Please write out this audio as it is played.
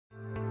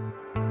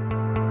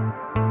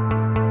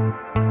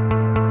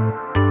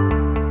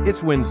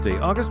It's Wednesday,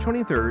 August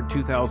 23rd,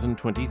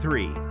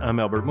 2023. I'm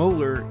Albert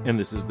Mohler, and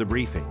this is The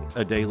Briefing,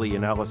 a daily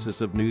analysis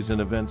of news and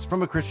events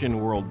from a Christian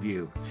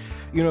worldview.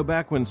 You know,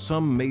 back when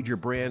some major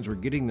brands were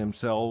getting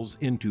themselves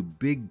into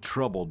big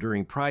trouble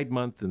during Pride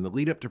Month and the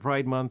lead up to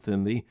Pride Month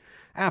and the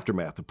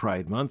aftermath of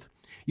Pride Month,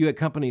 you had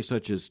companies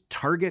such as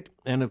Target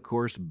and, of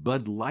course,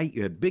 Bud Light.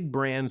 You had big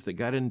brands that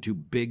got into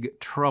big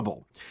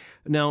trouble.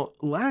 Now,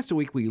 last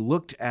week we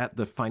looked at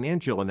the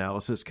financial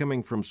analysis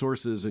coming from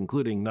sources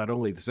including not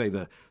only, say,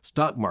 the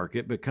stock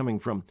market, but coming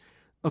from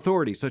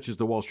authorities such as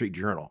the Wall Street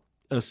Journal.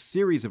 A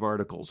series of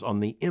articles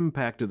on the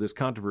impact of this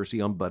controversy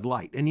on Bud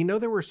Light. And you know,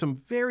 there were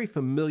some very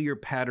familiar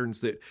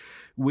patterns that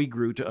we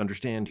grew to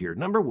understand here.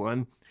 Number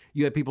one,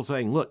 you had people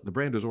saying, look, the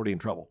brand was already in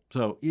trouble.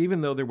 So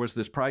even though there was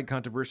this Pride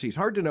controversy, it's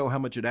hard to know how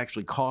much it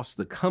actually cost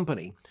the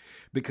company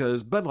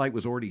because Bud Light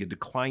was already a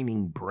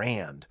declining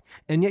brand.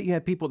 And yet you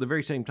had people at the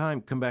very same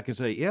time come back and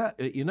say, yeah,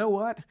 you know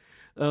what?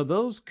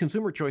 Those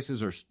consumer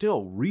choices are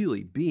still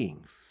really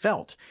being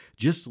felt.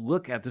 Just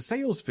look at the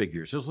sales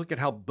figures. Just look at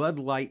how Bud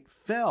Light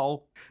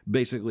fell,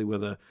 basically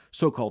with a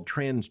so-called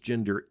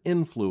transgender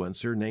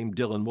influencer named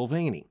Dylan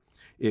Mulvaney.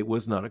 It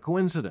was not a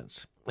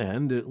coincidence.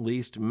 And at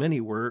least many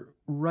were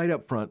right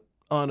up front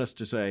honest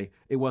to say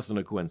it wasn't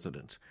a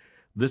coincidence.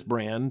 This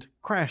brand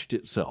crashed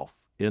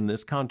itself in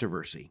this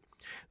controversy.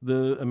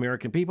 The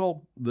American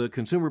people, the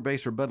consumer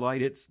base for Bud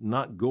Light, it's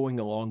not going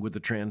along with the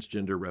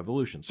transgender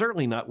revolution.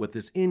 Certainly not with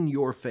this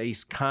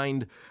in-your-face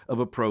kind of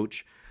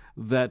approach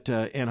that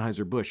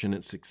Anheuser-Busch and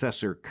its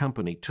successor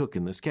company took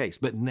in this case.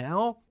 But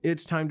now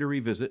it's time to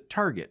revisit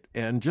Target.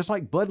 And just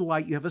like Bud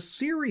Light, you have a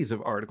series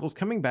of articles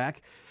coming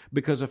back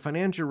because of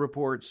financial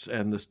reports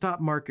and the stock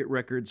market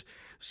records.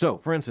 So,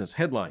 for instance,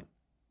 headline,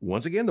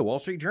 once again, the Wall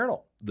Street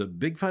Journal, the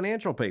big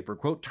financial paper,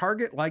 quote,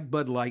 Target, like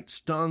Bud Light,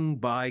 stung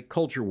by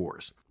culture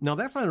wars. Now,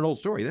 that's not an old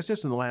story. That's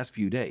just in the last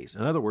few days.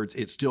 In other words,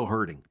 it's still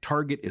hurting.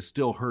 Target is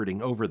still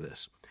hurting over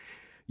this.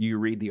 You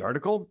read the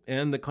article,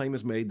 and the claim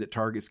is made that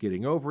Target's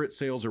getting over it.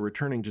 Sales are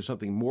returning to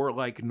something more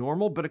like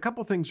normal. But a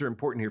couple things are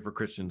important here for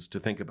Christians to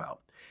think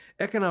about.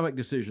 Economic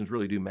decisions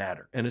really do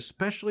matter, and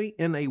especially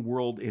in a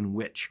world in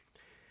which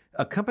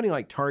a company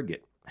like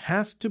Target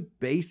has to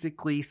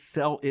basically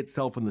sell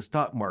itself in the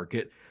stock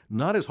market,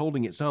 not as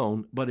holding its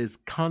own, but as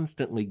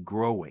constantly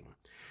growing.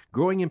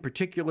 Growing in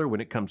particular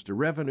when it comes to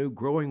revenue,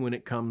 growing when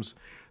it comes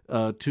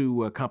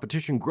to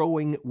competition,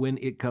 growing when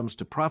it comes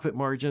to profit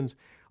margins.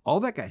 All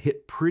that got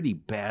hit pretty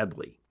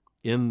badly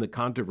in the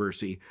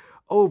controversy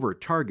over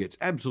Target's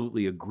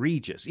absolutely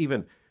egregious,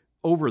 even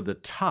over the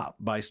top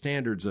by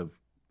standards of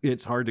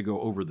it's hard to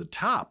go over the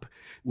top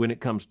when it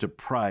comes to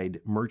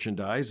Pride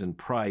merchandise and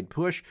Pride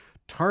push.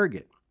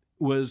 Target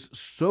was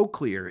so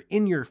clear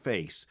in your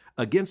face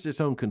against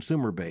its own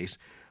consumer base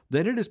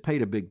that it has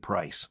paid a big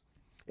price.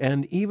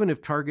 And even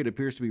if Target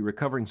appears to be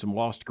recovering some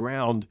lost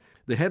ground,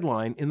 the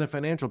headline in the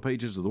financial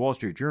pages of the Wall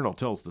Street Journal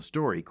tells the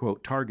story,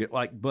 quote, Target,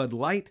 like Bud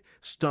Light,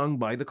 stung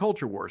by the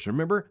culture wars.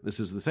 Remember, this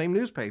is the same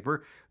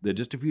newspaper that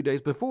just a few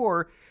days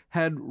before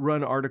had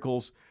run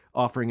articles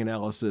offering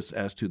analysis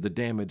as to the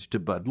damage to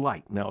Bud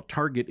Light. Now,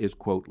 Target is,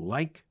 quote,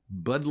 like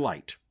Bud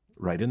Light,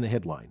 right in the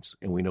headlines,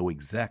 and we know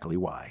exactly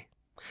why.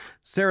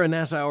 Sarah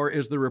Nassauer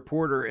is the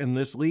reporter in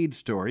this lead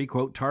story.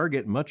 Quote,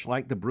 Target, much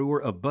like the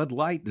brewer of Bud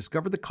Light,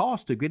 discovered the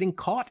cost of getting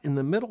caught in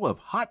the middle of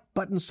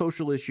hot-button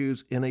social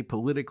issues in a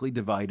politically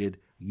divided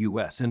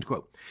U.S., end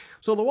quote.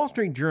 So the Wall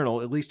Street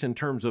Journal, at least in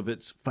terms of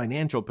its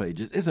financial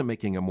pages, isn't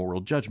making a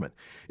moral judgment.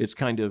 It's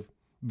kind of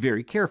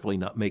very carefully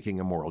not making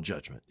a moral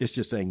judgment. It's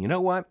just saying, you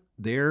know what?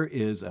 There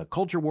is a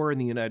culture war in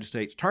the United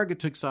States. Target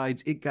took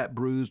sides. It got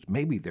bruised.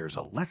 Maybe there's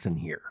a lesson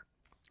here.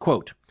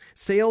 Quote,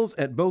 sales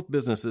at both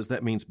businesses,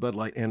 that means Bud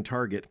Light and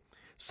Target,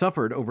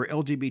 suffered over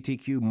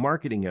LGBTQ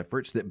marketing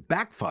efforts that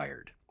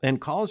backfired and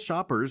caused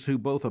shoppers who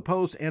both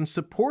opposed and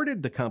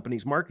supported the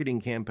company's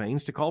marketing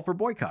campaigns to call for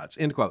boycotts,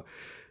 end quote.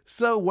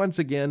 So once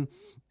again,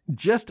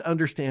 just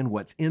understand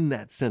what's in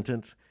that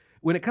sentence.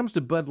 When it comes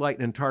to Bud Light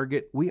and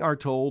Target, we are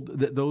told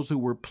that those who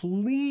were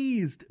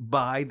pleased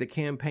by the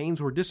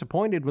campaigns were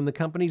disappointed when the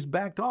companies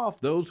backed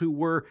off. Those who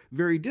were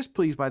very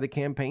displeased by the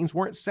campaigns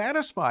weren't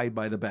satisfied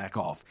by the back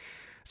off.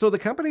 So the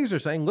companies are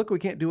saying, look, we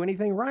can't do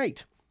anything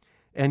right.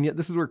 And yet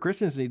this is where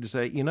Christians need to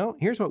say, you know,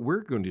 here's what we're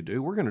going to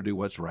do. We're going to do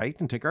what's right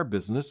and take our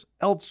business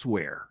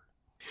elsewhere.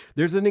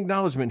 There's an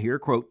acknowledgement here,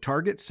 quote,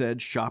 Target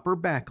said shopper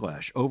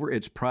backlash over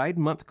its Pride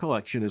Month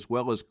collection as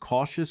well as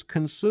cautious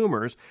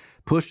consumers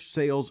pushed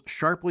sales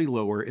sharply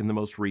lower in the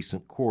most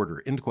recent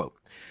quarter, end quote.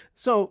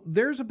 So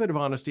there's a bit of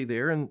honesty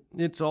there, and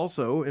it's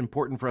also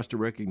important for us to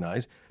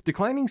recognize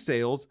declining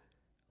sales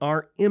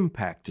are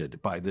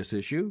impacted by this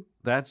issue.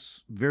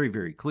 That's very,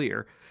 very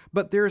clear.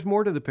 But there's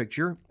more to the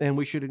picture, and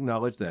we should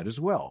acknowledge that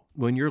as well.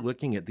 When you're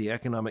looking at the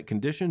economic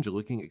conditions, you're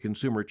looking at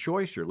consumer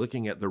choice, you're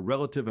looking at the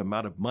relative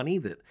amount of money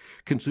that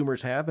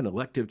consumers have in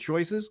elective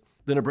choices,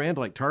 then a brand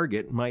like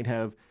Target might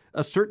have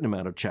a certain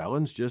amount of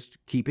challenge just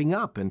keeping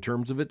up in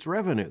terms of its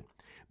revenue.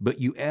 But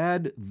you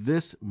add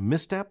this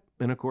misstep,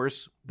 and of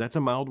course, that's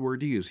a mild word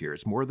to use here.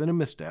 It's more than a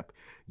misstep.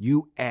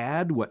 You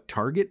add what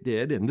Target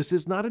did, and this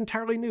is not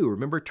entirely new.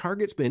 Remember,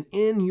 Target's been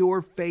in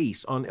your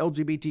face on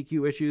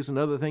LGBTQ issues and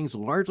other things,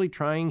 largely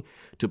trying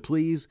to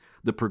please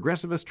the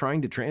progressivists,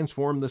 trying to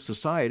transform the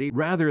society,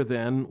 rather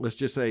than, let's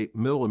just say,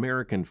 middle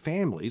American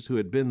families who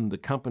had been the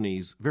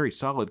company's very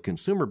solid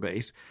consumer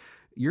base.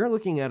 You're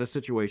looking at a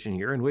situation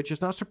here in which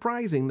it's not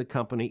surprising the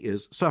company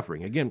is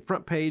suffering. Again,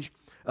 front page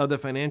of the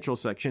financial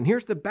section.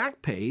 Here's the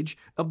back page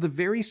of the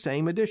very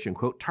same edition.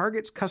 Quote,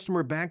 Target's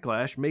customer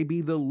backlash may be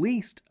the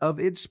least of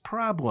its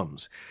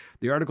problems.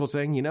 The article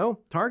saying,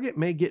 Target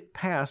may get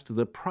past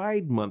the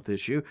Pride Month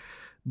issue,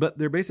 but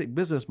their basic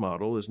business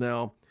model is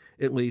now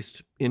at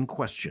least in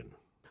question.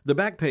 The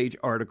back page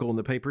article in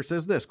the paper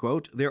says this,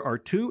 quote, there are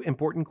two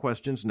important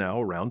questions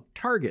now around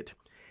Target: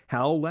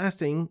 how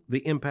lasting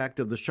the impact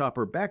of the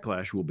shopper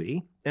backlash will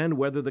be, and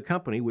whether the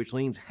company, which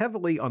leans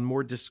heavily on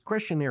more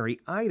discretionary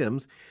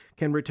items,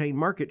 can retain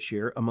market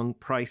share among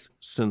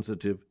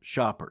price-sensitive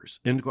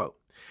shoppers, end quote.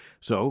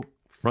 So,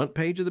 front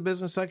page of the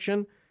business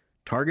section,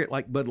 Target,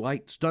 like Bud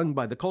Light, stung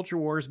by the culture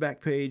wars.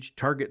 Back page,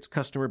 Target's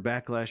customer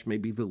backlash may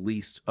be the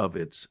least of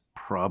its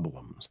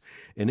problems.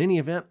 In any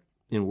event,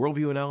 in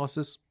worldview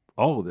analysis,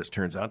 all of this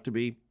turns out to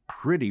be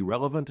pretty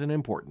relevant and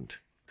important.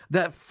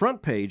 That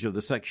front page of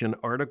the section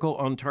article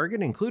on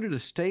Target included a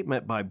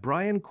statement by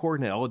Brian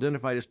Cornell,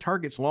 identified as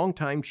Target's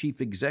longtime chief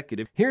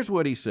executive. Here's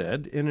what he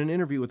said in an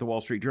interview with the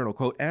Wall Street Journal,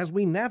 quote, as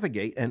we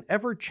navigate an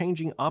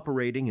ever-changing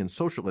operating and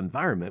social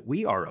environment,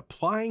 we are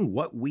applying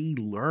what we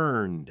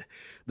learned.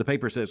 The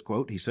paper says,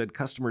 quote, he said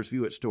customers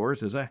view its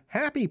stores as a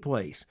happy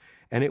place,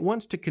 and it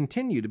wants to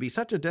continue to be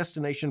such a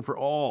destination for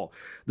all.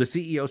 The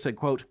CEO said,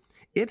 quote,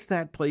 it's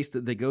that place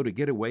that they go to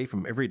get away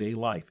from everyday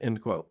life,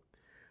 end quote.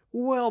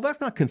 Well, that's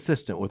not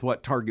consistent with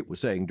what Target was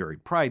saying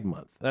during Pride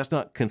Month. That's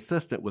not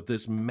consistent with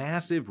this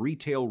massive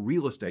retail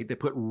real estate they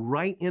put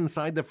right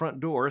inside the front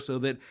door so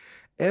that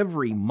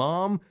every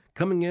mom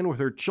coming in with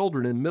her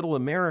children in middle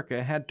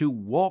America had to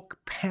walk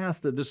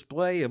past a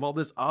display of all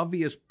this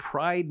obvious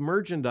Pride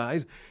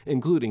merchandise,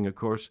 including, of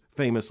course,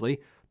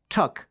 famously,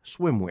 Tuck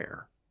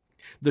swimwear.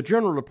 The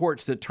Journal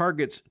reports that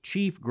Target's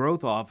chief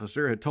growth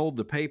officer had told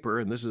the paper,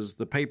 and this is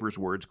the paper's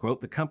words,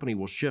 quote, the company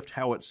will shift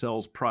how it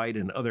sells Pride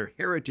and other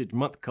Heritage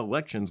Month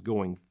collections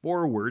going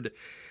forward.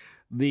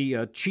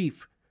 The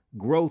chief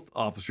growth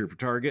officer for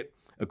Target,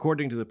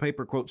 according to the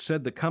paper, quote,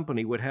 said the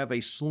company would have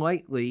a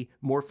slightly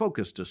more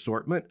focused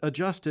assortment,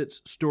 adjust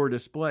its store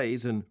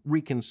displays, and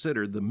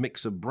reconsider the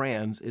mix of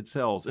brands it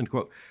sells, end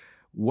quote.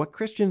 What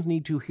Christians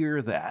need to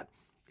hear that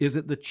is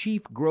that the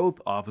chief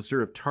growth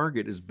officer of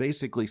Target is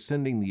basically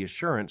sending the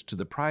assurance to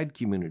the Pride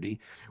community,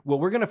 well,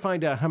 we're going to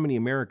find out how many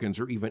Americans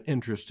are even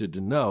interested to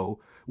know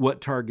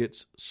what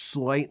Target's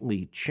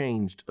slightly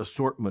changed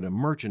assortment of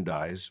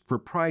merchandise for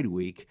Pride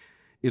Week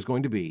is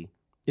going to be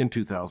in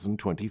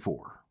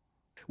 2024.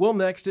 Well,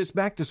 next, it's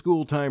back to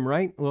school time,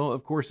 right? Well,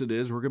 of course it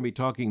is. We're going to be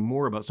talking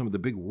more about some of the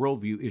big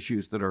worldview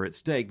issues that are at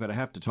stake, but I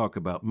have to talk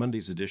about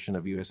Monday's edition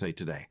of USA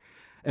Today.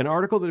 An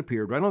article that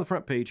appeared right on the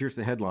front page, here's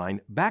the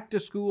headline, Back to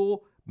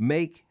School,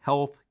 Make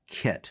Health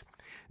Kit.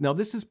 Now,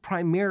 this is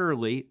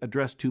primarily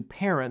addressed to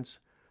parents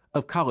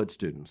of college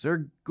students.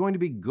 They're going to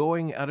be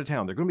going out of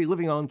town. They're going to be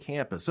living on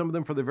campus, some of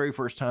them for the very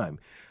first time.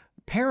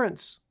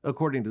 Parents,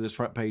 according to this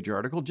front page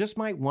article, just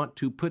might want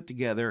to put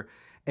together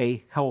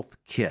a health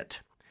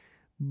kit.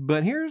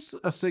 But here's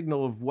a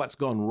signal of what's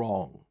gone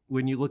wrong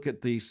when you look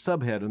at the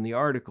subhead in the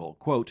article.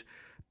 Quote,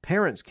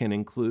 parents can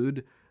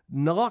include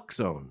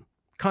naloxone,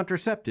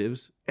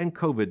 contraceptives, and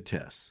COVID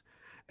tests.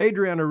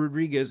 Adriana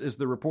Rodriguez is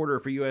the reporter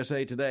for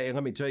USA Today, and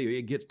let me tell you,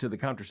 it gets to the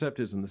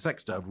contraceptives and the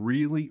sex stuff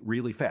really,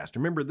 really fast.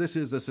 Remember, this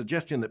is a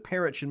suggestion that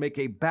parents should make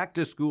a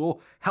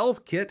back-to-school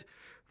health kit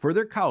for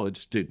their college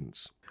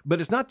students. But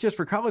it's not just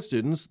for college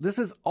students. This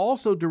is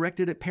also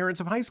directed at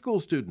parents of high school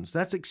students.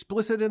 That's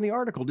explicit in the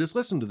article. Just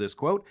listen to this,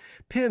 quote,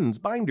 pens,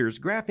 binders,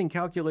 graphing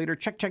calculator,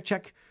 check, check,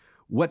 check.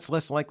 What's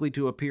less likely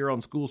to appear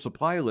on school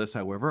supply lists,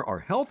 however, are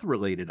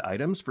health-related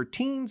items for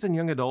teens and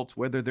young adults,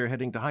 whether they're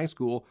heading to high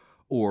school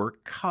or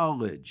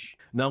college.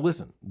 Now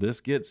listen,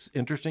 this gets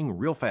interesting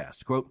real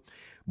fast. Quote,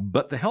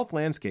 but the health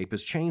landscape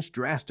has changed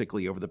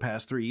drastically over the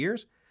past 3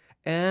 years,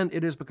 and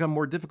it has become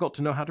more difficult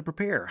to know how to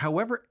prepare.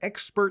 However,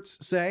 experts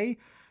say,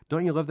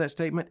 don't you love that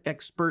statement?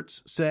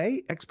 Experts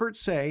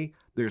say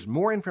there's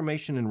more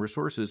information and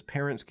resources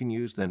parents can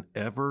use than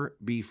ever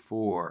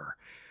before.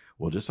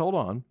 Well, just hold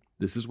on.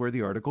 This is where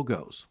the article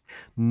goes.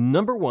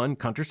 Number 1,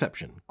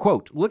 contraception.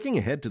 Quote, looking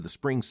ahead to the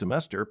spring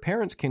semester,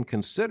 parents can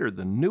consider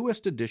the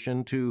newest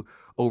addition to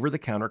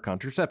over-the-counter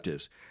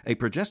contraceptives, a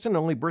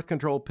progestin-only birth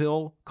control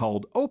pill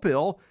called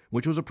Opill,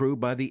 which was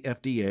approved by the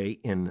FDA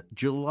in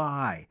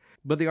July.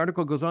 But the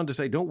article goes on to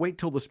say, don't wait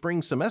till the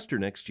spring semester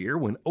next year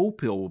when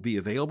Opill will be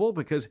available,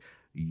 because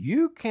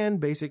you can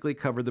basically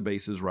cover the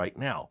bases right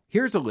now.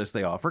 Here's a list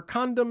they offer: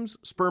 condoms,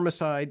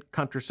 spermicide,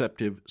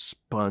 contraceptive,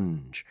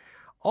 sponge.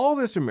 All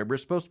this, remember,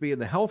 is supposed to be in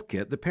the health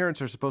kit that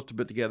parents are supposed to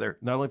put together,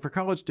 not only for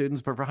college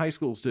students, but for high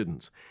school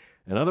students.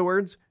 In other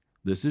words,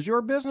 This is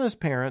your business,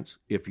 parents.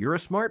 If you're a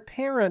smart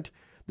parent,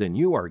 then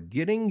you are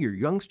getting your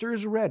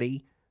youngsters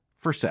ready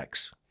for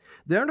sex.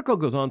 The article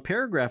goes on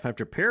paragraph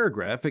after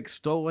paragraph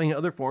extolling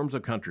other forms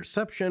of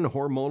contraception,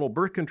 hormonal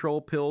birth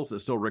control pills that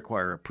still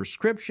require a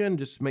prescription,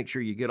 just to make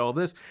sure you get all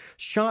this,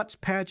 shots,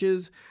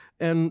 patches,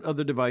 and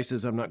other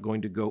devices I'm not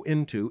going to go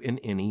into in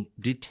any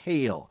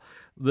detail.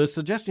 The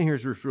suggestion here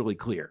is really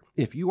clear.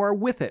 If you are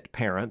with it,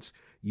 parents,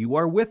 you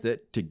are with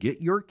it to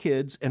get your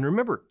kids, and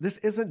remember, this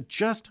isn't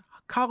just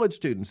college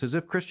students, as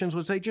if Christians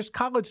would say just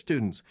college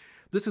students.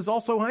 This is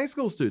also high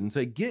school students.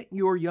 Say, get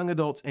your young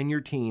adults and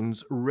your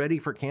teens ready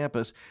for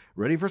campus,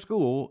 ready for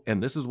school,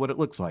 and this is what it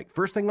looks like.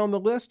 First thing on the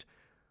list,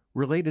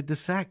 related to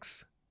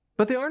sex.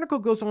 But the article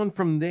goes on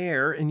from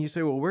there, and you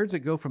say, well, where does it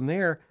go from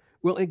there?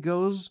 Well, it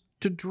goes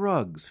to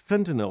drugs,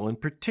 fentanyl in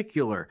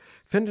particular,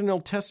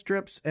 fentanyl test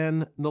strips,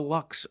 and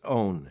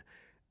naloxone.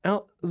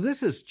 Now,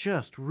 this is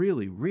just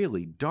really,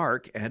 really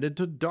dark added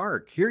to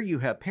dark. Here you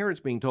have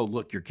parents being told,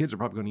 look, your kids are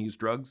probably going to use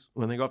drugs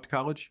when they go off to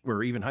college,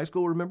 or even high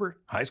school, remember?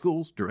 High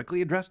school's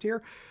directly addressed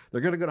here.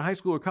 They're going to go to high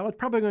school or college,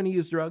 probably going to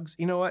use drugs.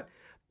 You know what?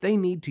 They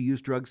need to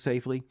use drugs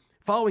safely.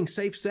 Following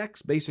safe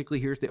sex,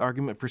 basically, here's the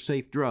argument for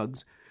safe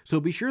drugs.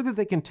 So be sure that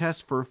they can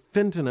test for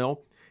fentanyl,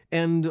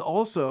 and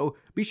also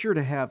be sure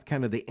to have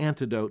kind of the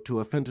antidote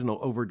to a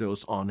fentanyl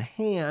overdose on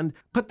hand.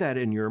 Put that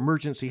in your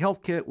emergency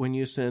health kit when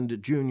you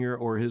send Junior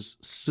or his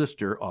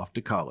sister off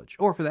to college.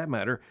 Or for that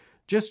matter,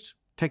 just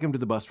take them to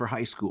the bus for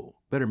high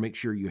school. Better make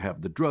sure you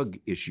have the drug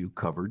issue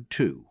covered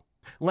too.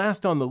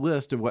 Last on the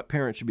list of what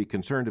parents should be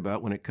concerned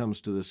about when it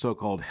comes to the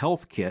so-called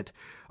health kit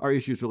are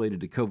issues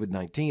related to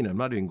COVID-19. I'm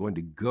not even going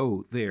to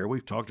go there.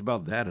 We've talked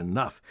about that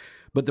enough.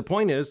 But the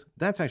point is,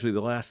 that's actually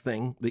the last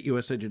thing that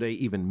USA Today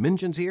even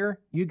mentions here.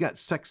 You got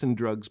sex and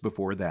drugs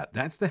before that.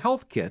 That's the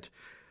health kit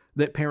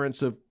that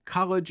parents of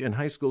college and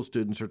high school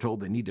students are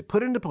told they need to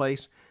put into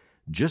place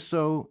just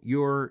so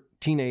your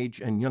teenage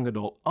and young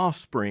adult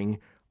offspring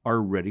are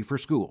ready for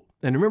school.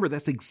 And remember,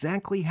 that's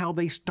exactly how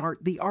they start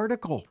the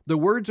article. The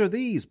words are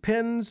these: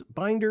 pens,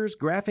 binders,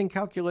 graphing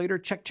calculator,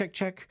 check, check,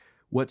 check.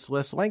 What's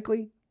less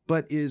likely,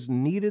 but is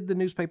needed, the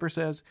newspaper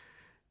says,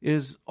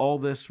 is all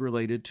this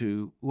related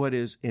to what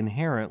is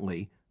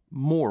inherently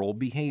moral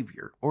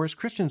behavior, or as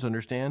Christians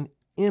understand,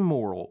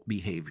 immoral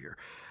behavior.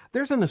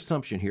 There's an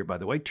assumption here, by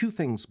the way, two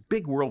things,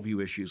 big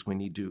worldview issues we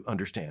need to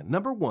understand.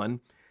 Number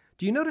one,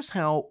 do you notice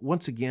how,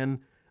 once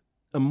again,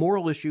 a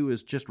moral issue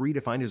is just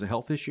redefined as a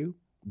health issue?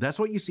 That's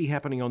what you see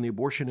happening on the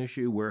abortion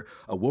issue, where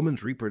a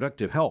woman's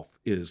reproductive health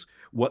is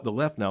what the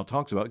left now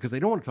talks about, because they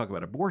don't want to talk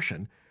about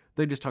abortion.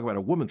 They just talk about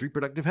a woman's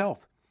reproductive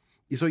health.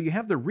 So you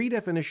have the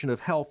redefinition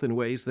of health in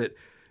ways that,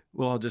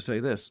 well, I'll just say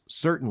this,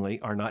 certainly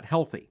are not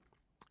healthy.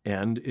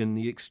 And in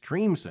the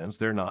extreme sense,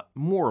 they're not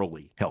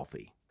morally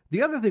healthy.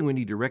 The other thing we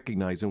need to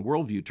recognize in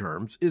worldview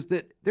terms is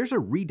that there's a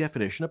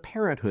redefinition of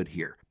parenthood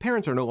here.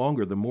 Parents are no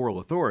longer the moral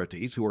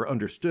authorities who are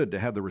understood to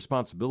have the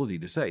responsibility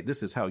to say,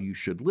 this is how you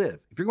should live.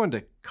 If you're going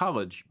to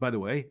college, by the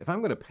way, if I'm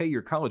going to pay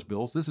your college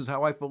bills, this is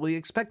how I fully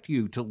expect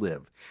you to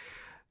live.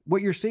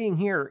 What you're seeing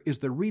here is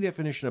the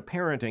redefinition of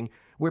parenting,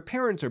 where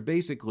parents are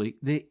basically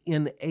the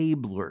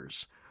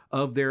enablers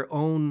of their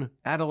own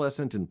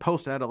adolescent and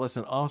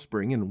post-adolescent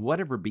offspring in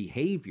whatever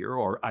behavior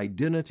or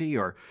identity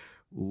or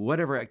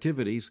whatever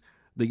activities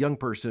the young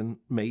person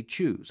may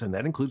choose. And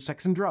that includes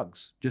sex and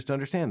drugs. Just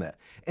understand that.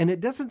 And it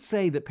doesn't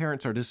say that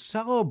parents are to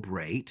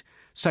celebrate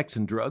sex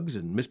and drugs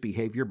and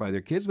misbehavior by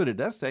their kids, but it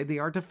does say they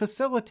are to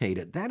facilitate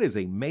it. That is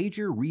a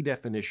major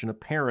redefinition of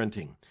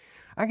parenting.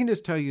 I can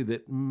just tell you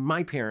that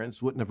my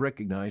parents wouldn't have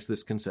recognized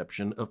this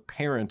conception of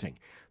parenting.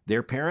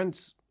 Their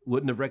parents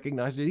wouldn't have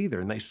recognized it either.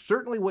 And they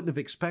certainly wouldn't have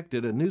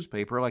expected a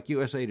newspaper like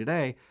USA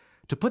Today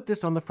to put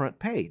this on the front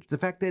page. The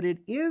fact that it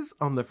is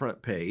on the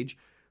front page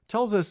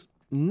tells us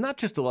not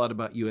just a lot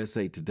about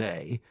USA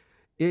Today,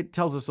 it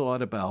tells us a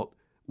lot about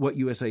what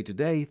USA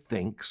Today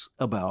thinks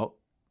about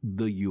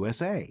the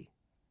USA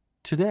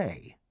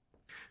today.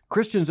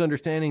 Christians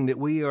understanding that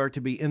we are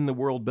to be in the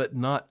world but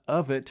not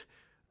of it,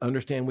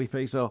 understand we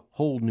face a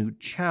whole new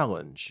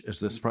challenge, as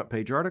this front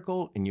page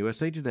article in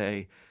USA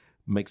Today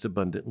makes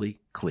abundantly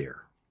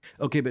clear.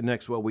 Okay, but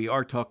next, while we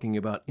are talking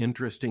about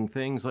interesting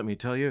things, let me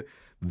tell you,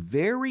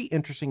 very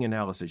interesting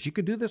analysis. You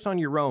could do this on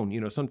your own.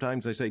 You know,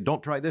 sometimes they say,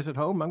 don't try this at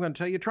home. I'm going to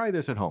tell you, try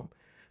this at home.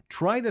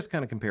 Try this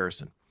kind of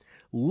comparison.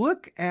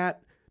 Look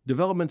at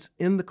developments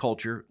in the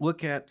culture.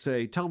 Look at,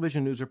 say,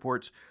 television news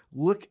reports.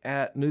 Look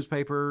at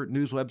newspaper,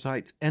 news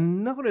websites,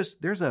 and notice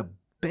there's a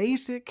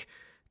basic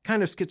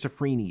kind of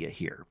schizophrenia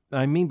here.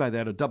 I mean by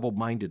that a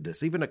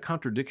double-mindedness, even a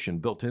contradiction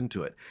built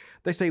into it.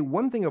 They say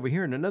one thing over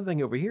here and another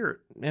thing over here,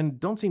 and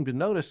don't seem to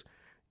notice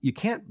you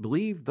can't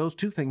believe those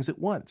two things at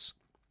once.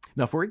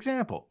 Now, for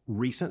example,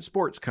 recent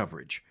sports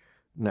coverage.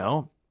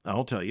 Now,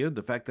 I'll tell you,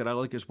 the fact that I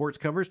look at sports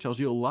coverage tells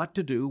you a lot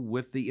to do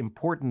with the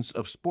importance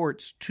of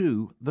sports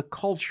to the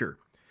culture.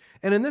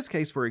 And in this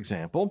case, for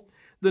example,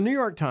 the New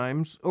York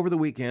Times over the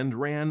weekend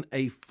ran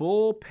a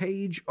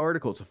full-page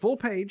article. It's a full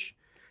page.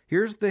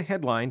 Here's the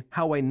headline: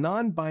 How a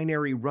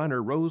Non-Binary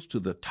Runner Rose to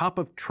the Top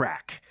of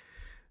Track.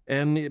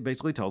 And it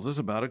basically tells us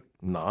about a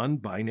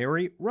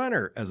non-binary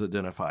runner as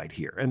identified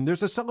here. And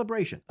there's a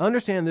celebration.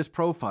 Understand this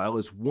profile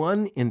is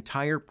one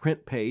entire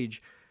print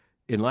page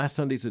in last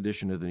Sunday's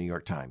edition of the New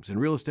York Times. In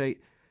real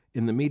estate,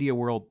 in the media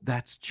world,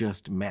 that's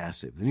just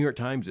massive. The New York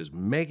Times is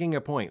making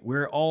a point.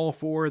 We're all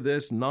for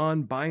this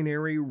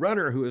non-binary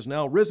runner who has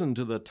now risen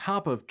to the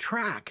top of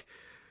track.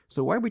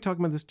 So why are we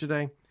talking about this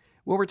today?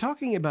 Well, we're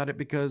talking about it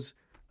because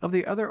of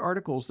the other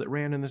articles that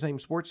ran in the same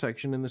sports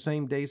section in the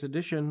same day's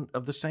edition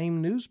of the same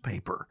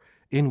newspaper,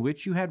 in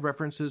which you had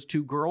references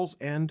to girls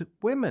and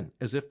women,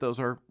 as if those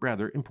are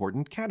rather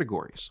important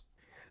categories.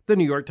 The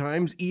New York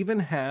Times even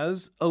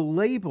has a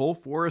label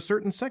for a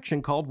certain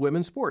section called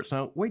women's sports.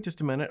 Now, wait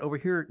just a minute. Over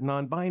here,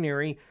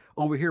 non-binary.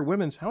 Over here,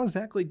 women's. How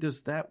exactly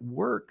does that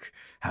work?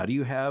 How do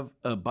you have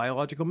a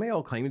biological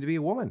male claiming to be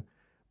a woman?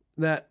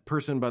 That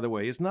person, by the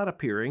way, is not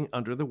appearing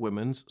under the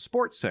women's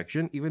sports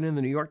section, even in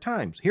the New York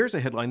Times. Here's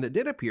a headline that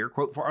did appear,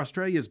 quote, "For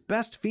Australia's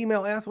best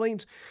female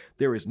athletes,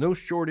 there is no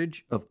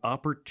shortage of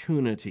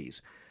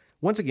opportunities."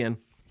 Once again,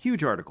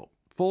 huge article.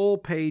 Full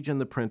page in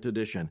the print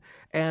edition.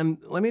 And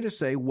let me just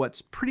say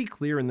what's pretty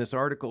clear in this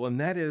article, and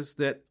that is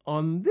that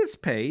on this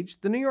page,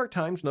 the New York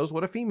Times knows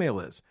what a female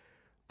is.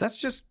 That's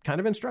just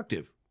kind of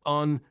instructive.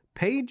 On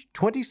page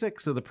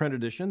 26 of the print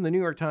edition, the New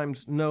York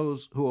Times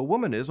knows who a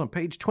woman is. On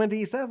page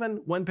 27,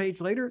 one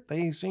page later,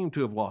 they seem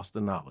to have lost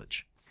the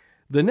knowledge.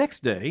 The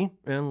next day,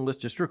 and let's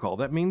just recall,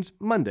 that means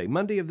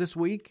Monday of this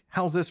week,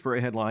 how's this for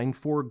a headline?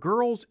 "For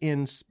girls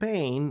in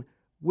Spain,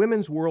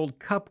 Women's World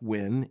Cup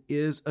win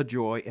is a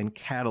joy and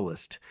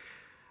catalyst."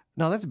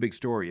 Now, that's a big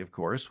story, of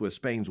course, with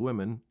Spain's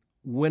women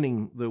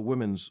winning the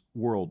Women's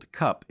World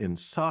Cup in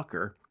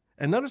soccer.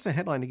 And notice the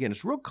headline again.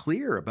 It's real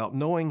clear about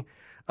knowing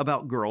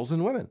about girls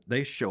and women.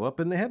 They show up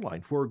in the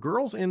headline. "For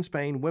girls in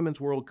Spain, Women's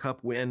World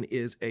Cup win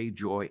is a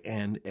joy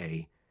and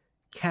a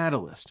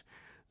catalyst."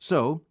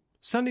 So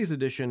Sunday's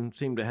edition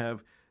seemed to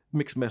have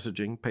mixed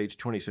messaging, page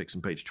 26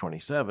 and page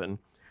 27.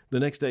 The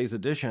next day's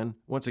edition,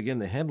 once again,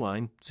 the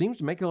headline seems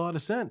to make a lot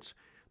of sense.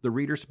 The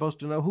reader's supposed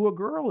to know who a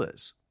girl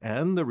is,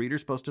 and the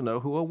reader's supposed to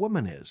know who a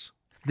woman is.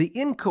 The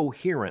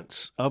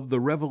incoherence of the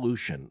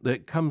revolution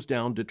that comes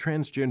down to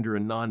transgender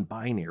and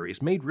non-binary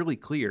is made really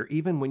clear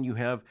even when you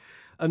have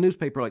a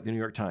newspaper like the New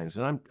York Times.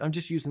 And I'm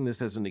just using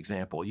this as an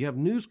example. You have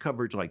news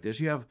coverage like this.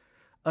 You have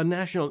a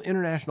national,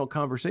 international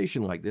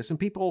conversation like this, and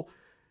people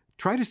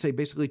try to say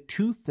basically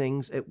two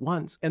things at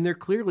once, and they're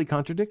clearly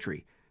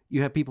contradictory.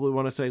 You have people who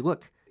want to say,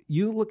 look,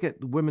 you look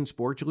at women's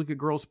sports, you look at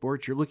girls'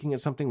 sports, you're looking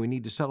at something we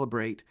need to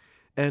celebrate.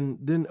 And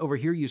then over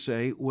here you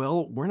say,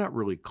 well, we're not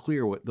really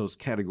clear what those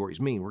categories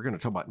mean. We're going to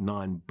talk about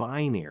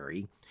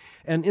non-binary.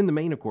 And in the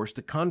main, of course,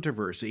 the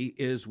controversy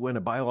is when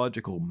a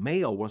biological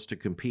male wants to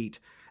compete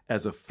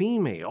as a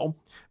female.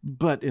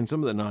 But in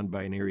some of the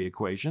non-binary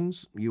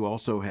equations, you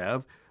also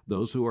have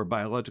those who are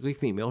biologically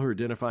female who are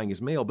identifying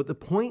as male. But the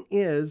point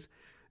is,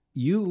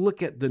 you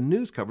look at the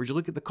news coverage, you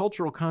look at the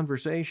cultural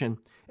conversation,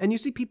 and you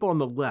see people on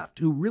the left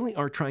who really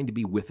are trying to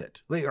be with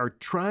it. They are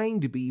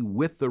trying to be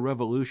with the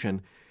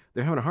revolution.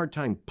 They're having a hard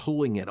time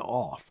pulling it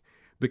off,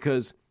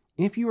 because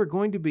if you are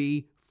going to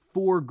be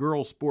for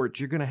girl sports,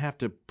 you're going to have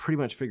to pretty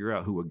much figure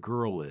out who a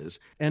girl is.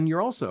 And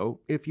you're also,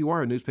 if you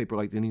are a newspaper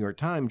like the New York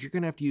Times, you're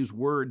going to have to use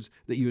words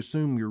that you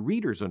assume your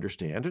readers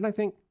understand. And I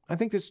think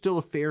that's still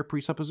a fair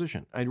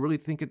presupposition. I really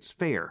think it's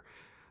fair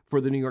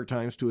for the New York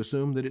Times to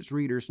assume that its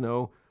readers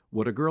know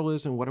what a girl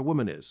is and what a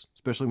woman is,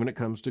 especially when it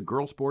comes to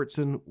girl sports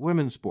and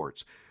women's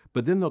sports.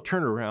 But then they'll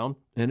turn around,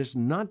 and it's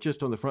not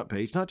just on the front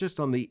page, not just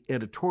on the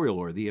editorial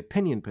or the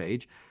opinion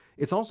page,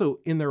 it's also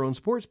in their own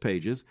sports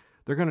pages.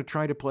 They're going to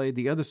try to play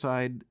the other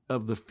side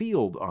of the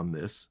field on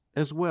this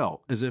as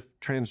well, as if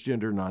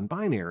transgender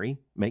non-binary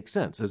makes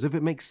sense, as if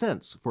it makes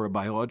sense for a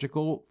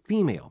biological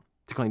female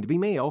to claim to be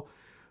male,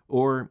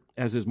 or,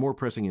 as is more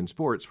pressing in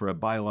sports, for a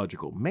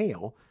biological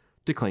male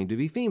to claim to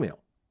be female,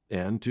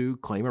 and to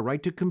claim a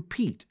right to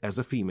compete as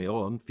a female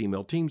on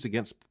female teams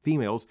against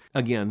females,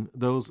 again,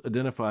 those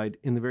identified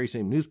in the very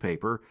same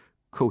newspaper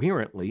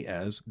coherently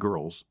as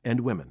girls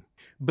and women.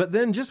 But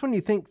then just when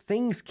you think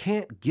things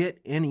can't get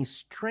any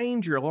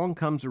stranger, along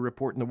comes a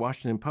report in the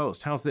Washington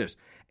Post. How's this?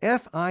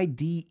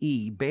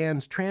 FIDE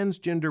bans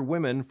transgender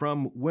women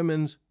from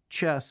women's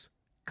chess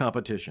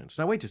competitions.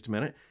 Now, wait just a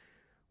minute.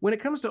 When it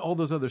comes to all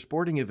those other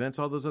sporting events,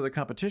 all those other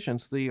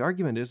competitions, the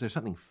argument is there's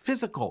something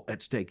physical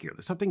at stake here.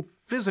 There's something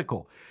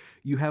physical.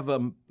 You have a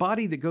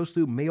body that goes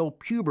through male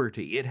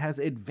puberty. It has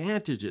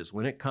advantages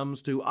when it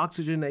comes to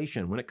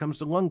oxygenation, when it comes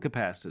to lung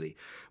capacity,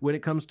 when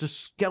it comes to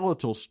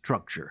skeletal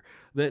structure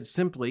that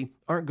simply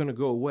aren't going to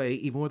go away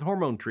even with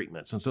hormone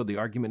treatments. And so the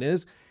argument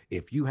is,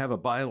 if you have a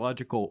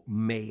biological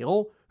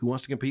male who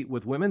wants to compete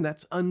with women,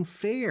 that's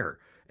unfair.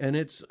 And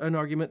it's an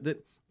argument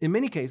that in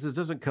many cases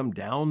doesn't come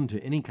down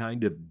to any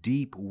kind of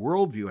deep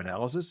worldview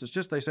analysis. It's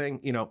just they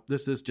saying,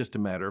 this is just a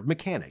matter of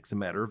mechanics, a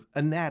matter of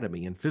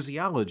anatomy and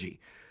physiology.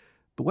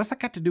 But what's that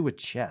got to do with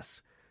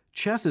chess?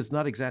 Chess is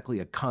not exactly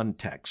a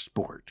contact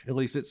sport. At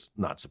least it's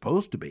not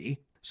supposed to be.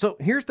 So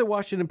here's the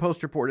Washington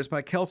Post report. It's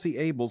by Kelsey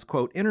Abels.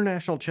 Quote,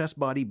 International Chess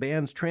Body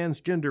bans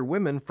transgender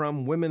women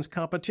from women's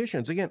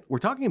competitions. Again, we're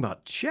talking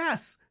about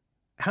chess.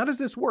 How does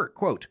this work?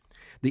 Quote,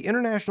 the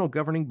International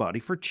Governing Body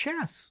for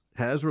Chess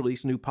has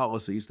released new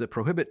policies that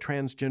prohibit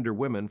transgender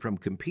women from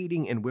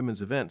competing in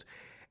women's events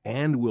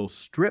and will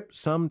strip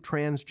some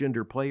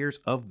transgender players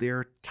of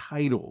their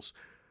titles.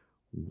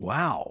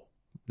 Wow.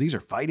 These are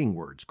fighting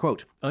words.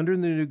 Quote, under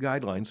the new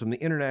guidelines from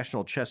the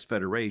International Chess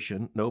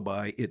Federation, known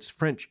by its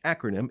French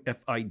acronym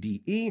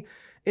FIDE,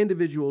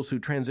 individuals who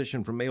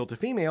transition from male to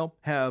female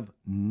have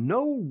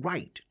no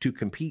right to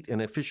compete in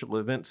official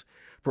events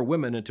for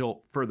women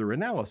until further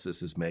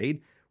analysis is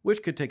made,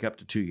 which could take up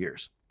to 2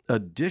 years.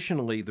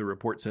 Additionally, the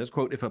report says,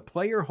 quote, if a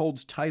player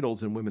holds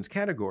titles in women's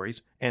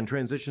categories and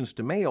transitions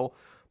to male,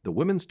 the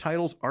women's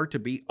titles are to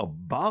be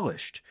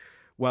abolished,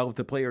 while if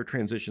the player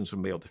transitions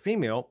from male to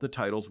female, the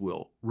titles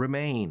will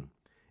remain.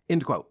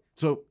 End quote.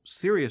 So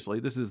seriously,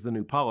 this is the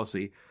new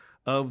policy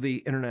of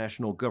the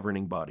International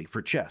Governing Body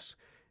for Chess.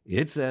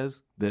 It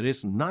says that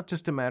it's not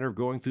just a matter of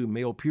going through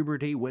male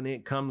puberty when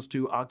it comes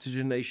to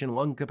oxygenation,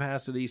 lung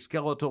capacity,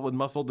 skeletal and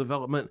muscle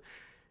development.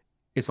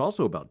 It's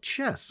also about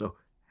chess. So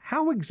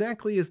how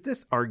exactly is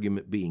this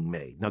argument being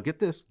made? Now get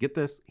this.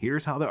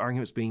 Here's how the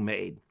argument's being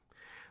made.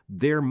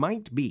 There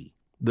might be,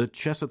 the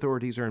chess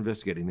authorities are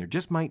investigating, there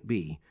just might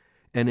be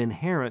an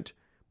inherent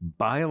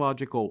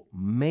biological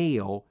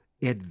male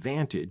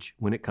advantage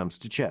when it comes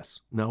to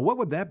chess. Now, what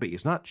would that be?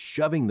 It's not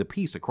shoving the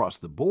piece across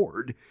the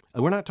board.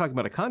 We're not talking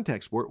about a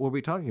contact sport. What are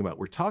we talking about?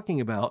 We're talking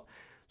about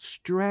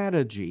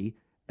strategy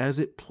as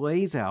it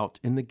plays out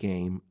in the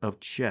game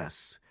of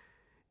chess.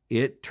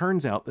 It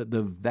turns out that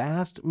the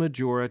vast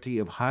majority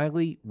of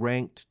highly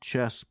ranked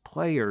chess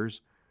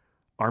players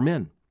are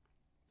men,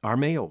 are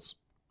males,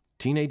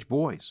 teenage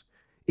boys.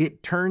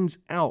 It turns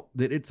out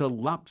that it's a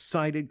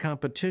lopsided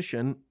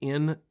competition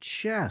in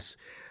chess.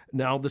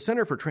 Now, the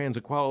Center for Trans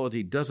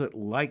Equality doesn't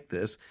like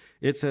this.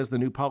 It says the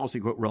new policy,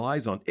 quote,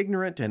 relies on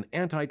ignorant and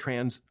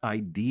anti-trans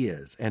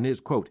ideas and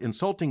is, quote,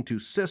 insulting to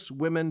cis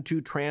women,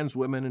 to trans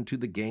women, and to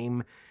the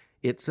game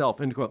itself,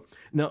 end quote.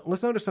 Now,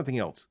 let's notice something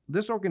else.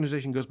 This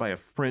organization goes by a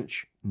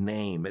French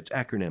name. Its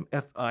acronym,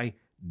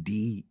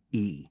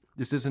 FIDE.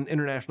 This is an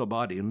international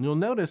body, and you'll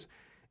notice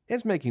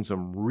it's making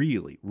some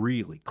really,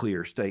 really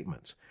clear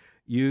statements.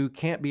 You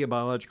can't be a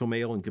biological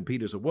male and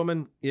compete as a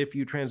woman. If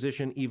you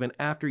transition even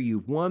after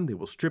you've won, they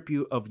will strip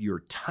you of your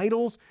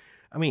titles.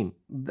 I mean,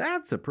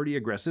 that's a pretty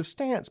aggressive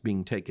stance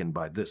being taken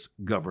by this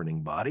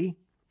governing body.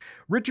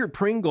 Richard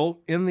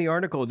Pringle, in the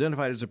article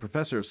identified as a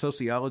professor of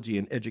sociology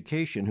and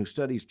education who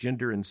studies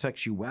gender and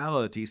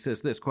sexuality,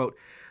 says this, quote,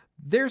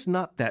 there's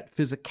not that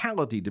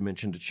physicality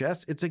dimension to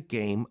chess. It's a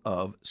game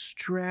of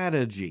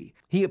strategy.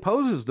 He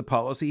opposes the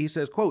policy. He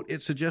says, quote,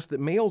 it suggests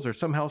that males are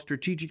somehow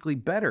strategically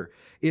better.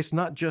 It's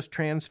not just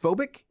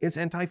transphobic, it's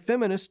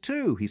anti-feminist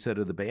too, he said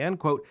of the ban,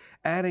 quote,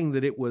 adding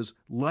that it was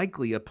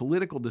likely a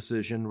political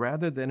decision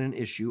rather than an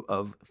issue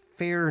of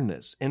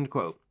fairness, end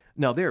quote.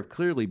 Now, there have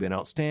clearly been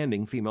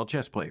outstanding female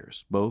chess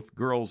players, both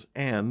girls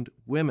and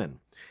women.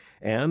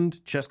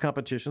 And chess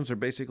competitions are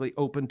basically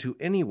open to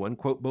anyone.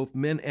 Quote, both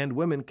men and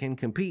women can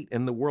compete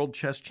in the World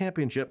Chess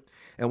Championship.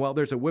 And while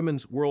there's a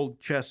women's World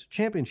Chess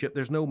Championship,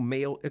 there's no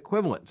male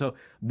equivalent. So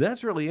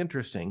that's really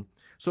interesting.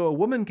 So a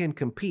woman can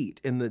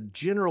compete in the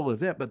general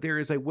event, but there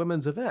is a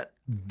women's event.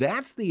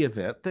 That's the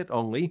event that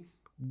only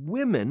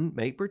women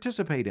may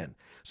participate in.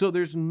 So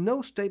there's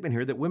no statement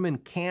here that women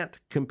can't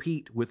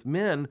compete with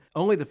men,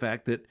 only the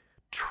fact that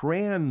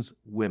trans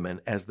women,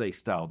 as they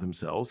style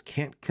themselves,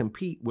 can't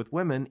compete with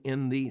women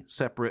in the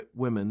separate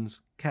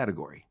women's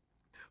category.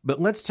 But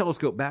let's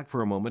telescope back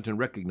for a moment and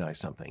recognize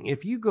something.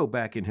 If you go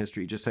back in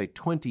history, just say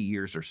 20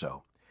 years or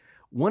so,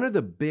 one of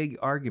the big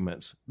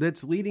arguments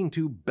that's leading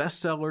to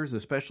bestsellers,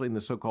 especially in the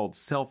so-called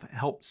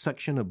self-help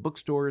section of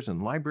bookstores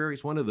and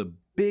libraries, one of the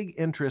big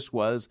interests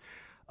was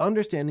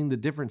understanding the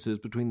differences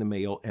between the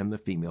male and the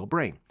female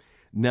brain.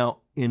 Now,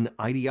 in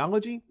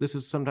ideology, this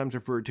is sometimes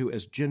referred to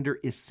as gender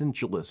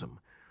essentialism,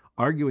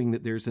 arguing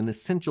that there's an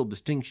essential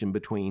distinction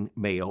between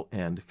male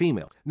and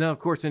female. Now, of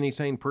course, any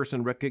sane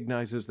person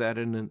recognizes that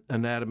in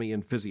anatomy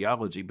and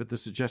physiology, but the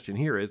suggestion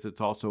here is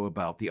it's also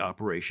about the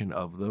operation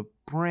of the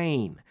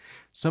brain.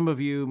 Some of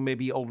you may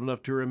be old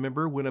enough to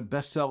remember when a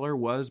bestseller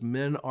was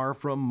Men Are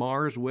From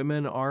Mars,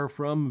 Women Are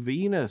From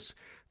Venus.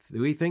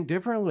 We think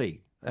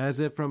differently, as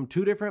if from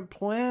two different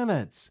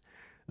planets.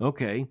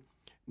 Okay.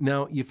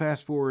 Now, you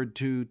fast forward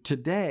to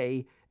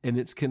today, and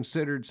it's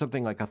considered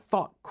something like a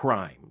thought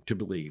crime to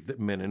believe that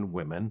men and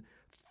women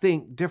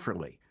think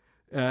differently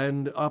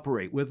and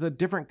operate with a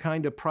different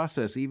kind of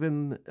process,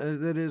 even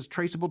that is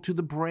traceable to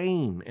the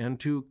brain and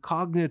to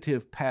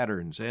cognitive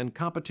patterns and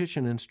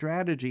competition and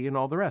strategy and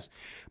all the rest.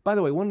 By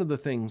the way, one of the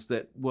things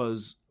that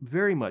was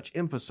very much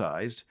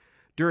emphasized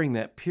during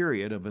that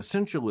period of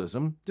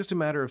essentialism, just a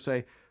matter of,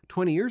 say,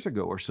 20 years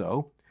ago or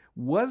so,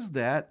 was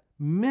that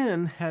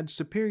men had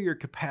superior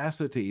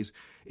capacities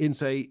in,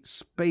 say,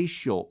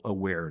 spatial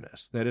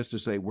awareness. That is to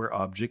say, where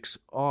objects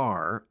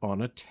are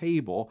on a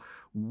table.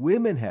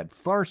 Women had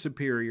far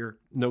superior,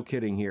 no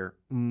kidding here,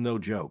 no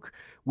joke.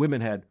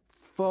 Women had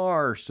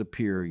far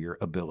superior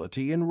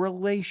ability in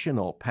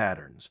relational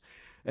patterns.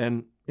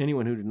 And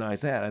anyone who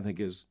denies that, I think,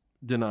 is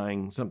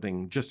denying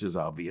something just as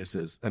obvious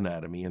as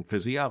anatomy and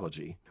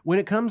physiology. When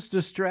it comes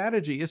to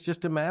strategy, it's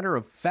just a matter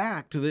of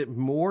fact that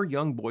more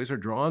young boys are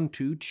drawn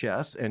to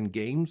chess and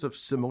games of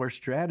similar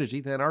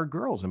strategy than are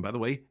girls. And by the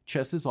way,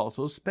 chess is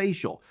also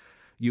spatial.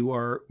 You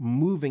are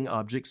moving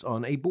objects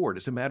on a board.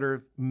 It's a matter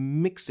of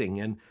mixing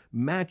and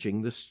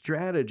matching the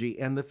strategy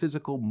and the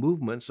physical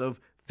movements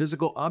of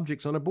physical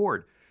objects on a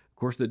board. Of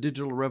course, the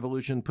digital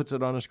revolution puts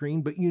it on a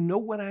screen, but you know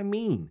what I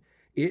mean.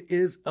 It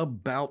is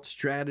about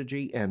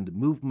strategy and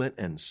movement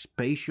and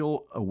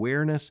spatial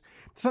awareness.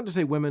 It's not to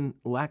say women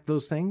lack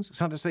those things. It's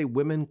not to say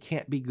women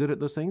can't be good at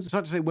those things. It's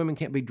not to say women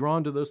can't be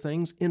drawn to those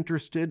things,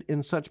 interested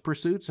in such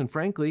pursuits, and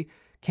frankly,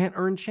 can't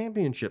earn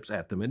championships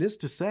at them. It is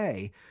to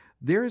say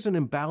there is an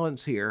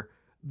imbalance here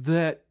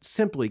that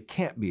simply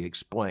can't be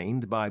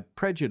explained by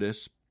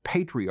prejudice,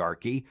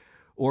 patriarchy,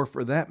 or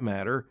for that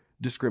matter,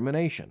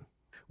 discrimination.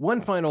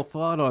 One final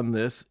thought on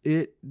this,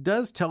 it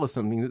does tell us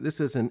something that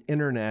this is an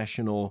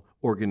international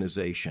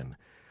organization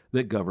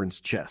that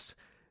governs chess.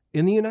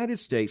 In the United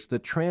States, the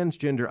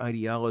transgender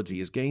ideology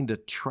has gained a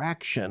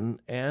traction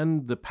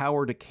and the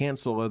power to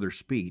cancel other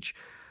speech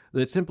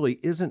that simply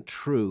isn't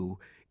true,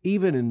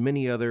 even in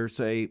many other,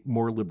 say,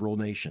 more liberal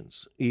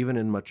nations, even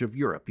in much of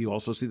Europe. You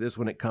also see this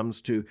when it comes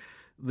to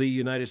the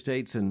United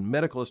States and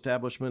medical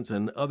establishments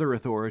and other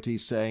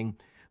authorities saying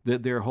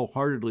that they're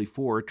wholeheartedly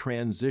for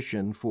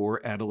transition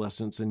for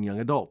adolescents and young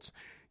adults.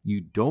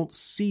 You don't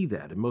see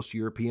that in most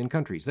European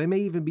countries. They may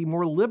even be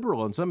more liberal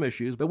on some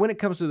issues, but when it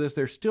comes to this,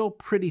 they're still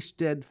pretty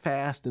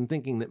steadfast in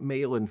thinking that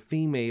male and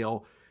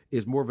female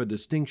is more of a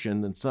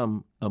distinction than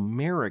some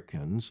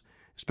Americans,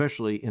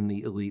 especially in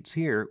the elites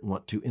here,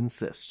 want to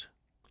insist.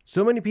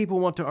 So many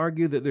people want to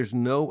argue that there's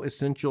no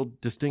essential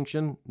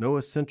distinction, no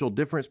essential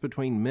difference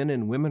between men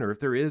and women, or if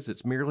there is,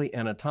 it's merely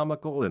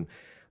anatomical, and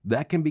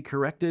that can be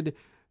corrected.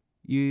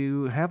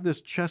 You have this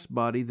chess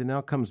body that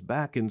now comes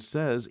back and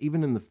says,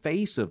 even in the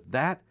face of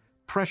that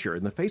pressure,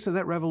 in the face of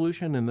that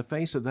revolution, in the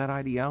face of that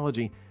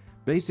ideology,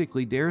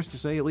 basically dares to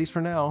say, at least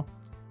for now,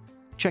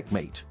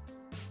 checkmate.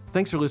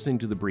 Thanks for listening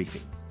to The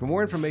Briefing. For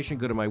more information,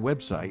 go to my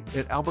website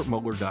at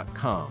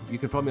albertmohler.com. You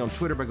can follow me on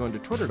Twitter by going to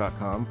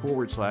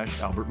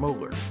twitter.com/Albert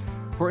Mohler.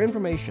 For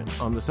information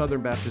on the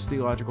Southern Baptist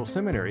Theological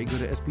Seminary, go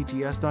to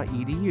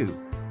spts.edu.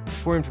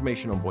 For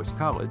information on Boyce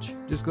College,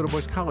 just go to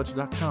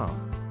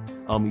boycecollege.com.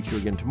 I'll meet you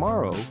again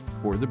tomorrow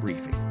for The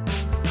Briefing.